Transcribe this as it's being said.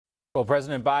Well,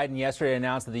 President Biden yesterday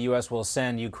announced that the U.S. will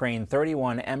send Ukraine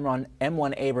 31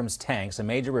 M1 Abrams tanks, a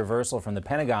major reversal from the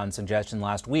Pentagon's suggestion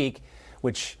last week,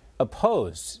 which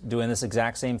opposed doing this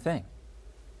exact same thing.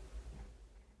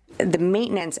 The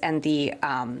maintenance and the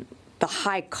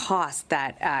high cost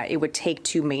that it would take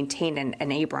to maintain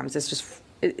an Abrams is just,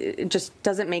 it just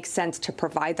doesn't make sense to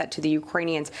provide that to the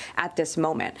Ukrainians at this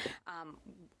moment.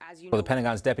 As you know, well, the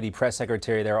Pentagon's deputy press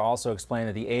secretary there also explained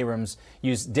that the Abrams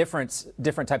use different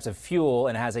types of fuel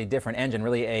and has a different engine,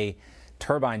 really a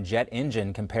turbine jet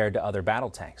engine compared to other battle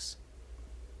tanks.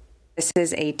 This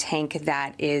is a tank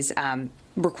that is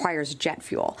requires jet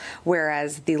fuel,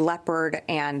 whereas the Leopard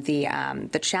and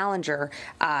the Challenger,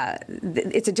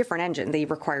 it's a different engine. They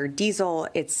require diesel.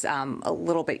 It's a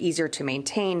little bit easier to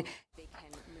maintain.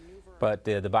 But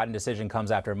the Biden decision comes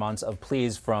after months of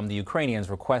pleas from the Ukrainians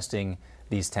requesting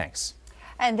these tanks.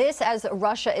 And this as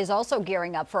Russia is also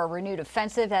gearing up for a renewed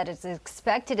offensive that is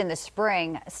expected in the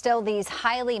spring. Still, these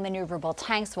highly maneuverable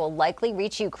tanks will likely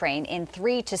reach Ukraine in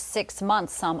 3 to 6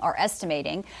 months, some are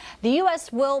estimating. The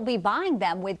U.S. will be buying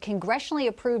them with congressionally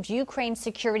approved Ukraine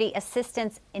Security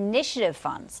Assistance Initiative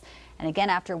funds. And again,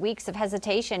 after weeks of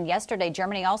hesitation, yesterday,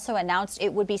 Germany also announced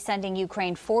it would be sending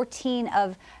Ukraine 14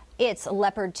 of its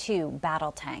Leopard 2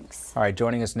 battle tanks. All right,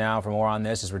 joining us now for more on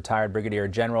this is retired Brigadier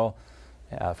General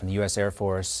from the U.S. Air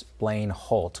Force, Blaine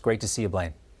Holt. Great to see you,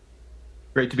 Blaine.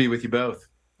 Great to be with you both.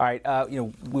 All right,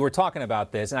 we were talking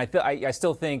about this, and I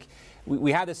still think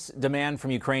we have this demand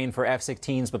from Ukraine for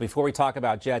F-16s, but before we talk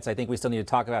about jets, I think we still need to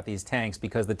talk about these tanks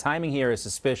because the timing here is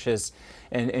suspicious,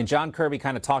 and John Kirby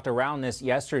kind of talked around this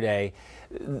yesterday.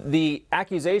 The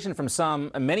accusation from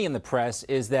many in the press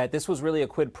is that this was really a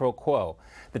quid pro quo,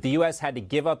 that the U.S. had to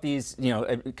give up these,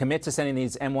 commit to sending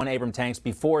these M1 Abrams tanks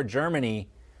before Germany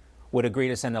would agree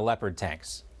to send the Leopard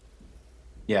tanks.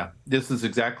 Yeah, this is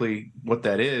exactly what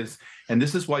that is. And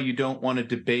this is why you don't want to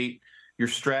debate your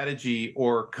strategy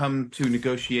or come to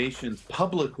negotiations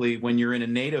publicly when you're in a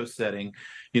NATO setting.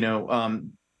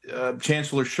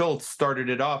 Chancellor Scholz started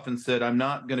it off and said, I'm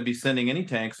not going to be sending any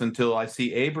tanks until I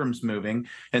see Abrams moving.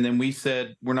 And then we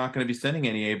said, we're not going to be sending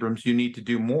any Abrams. You need to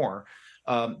do more.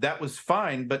 That was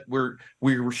fine, but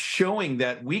we were showing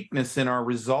that weakness in our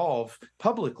resolve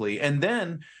publicly. And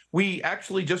then we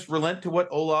actually just relent to what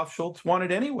Olaf Scholz wanted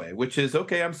anyway, which is,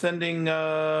 okay, I'm sending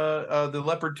the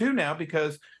Leopard 2 now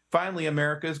because finally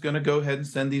America is going to go ahead and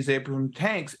send these Abrams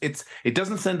tanks. It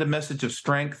doesn't send a message of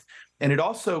strength, and it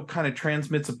also kind of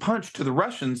transmits a punch to the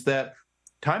Russians that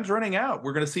time's running out.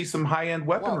 We're going to see some high-end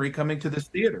weaponry coming to this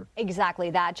theater.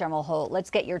 Exactly that, General Holt. Let's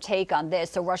get your take on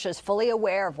this. So Russia's fully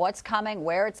aware of what's coming,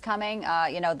 where it's coming,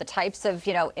 the types of,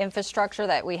 infrastructure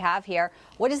that we have here.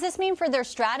 What does this mean for their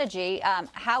strategy?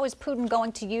 How is Putin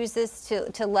going to use this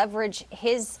to leverage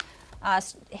his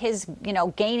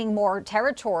gaining more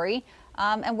territory?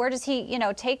 And where does he,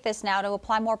 take this now to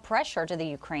apply more pressure to the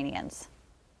Ukrainians?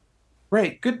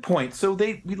 Right. Good point. So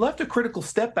we left a critical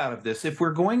step out of this. If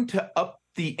we're going to up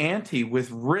the ante with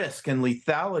risk and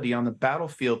lethality on the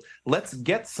battlefield, let's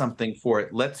get something for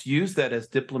it. Let's use that as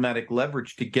diplomatic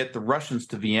leverage to get the Russians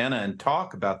to Vienna and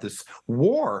talk about this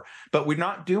war. But we're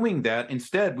not doing that.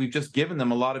 Instead, we've just given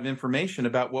them a lot of information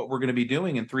about what we're going to be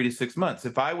doing in 3 to 6 months.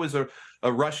 If I was a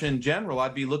Russian general,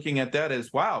 I'd be looking at that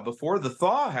as, wow, before the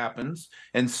thaw happens,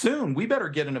 and soon we better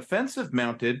get an offensive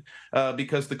mounted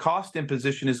because the cost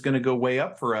imposition is going to go way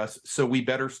up for us. So we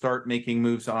better start making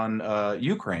moves on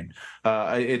Ukraine.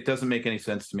 It doesn't make any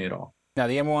sense to me at all. Now,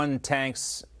 the M1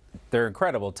 tanks, they're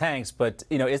incredible tanks, but,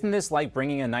 isn't this like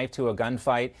bringing a knife to a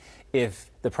gunfight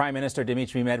if the Prime Minister,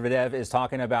 Dmitry Medvedev, is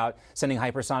talking about sending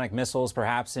hypersonic missiles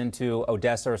perhaps into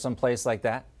Odessa or someplace like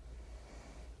that?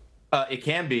 It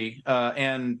can be.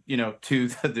 And, to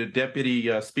the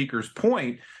deputy speaker's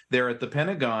point there at the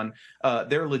Pentagon,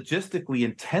 they're logistically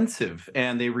intensive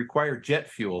and they require jet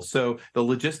fuel. So the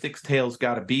logistics tail's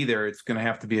got to be there. It's going to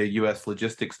have to be a U.S.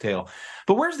 logistics tail.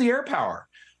 But where's the air power?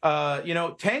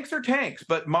 Tanks are tanks,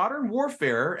 but modern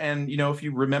warfare, and, if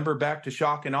you remember back to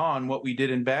shock and awe and what we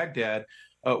did in Baghdad,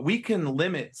 we can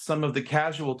limit some of the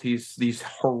casualties, these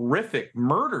horrific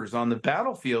murders on the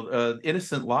battlefield,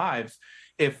 innocent lives,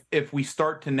 if we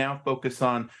start to now focus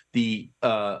on the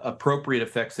appropriate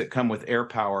effects that come with air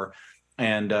power,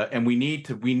 and we need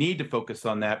to focus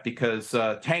on that because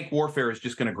tank warfare is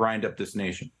just going to grind up this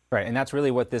nation. Right, and that's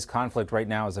really what this conflict right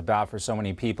now is about for so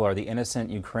many people, are the innocent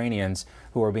Ukrainians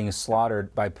who are being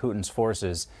slaughtered by Putin's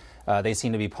forces. They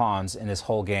seem to be pawns in this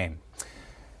whole game.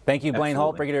 Thank you, Blaine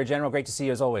Holt, Brigadier General. Great to see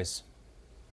you as always.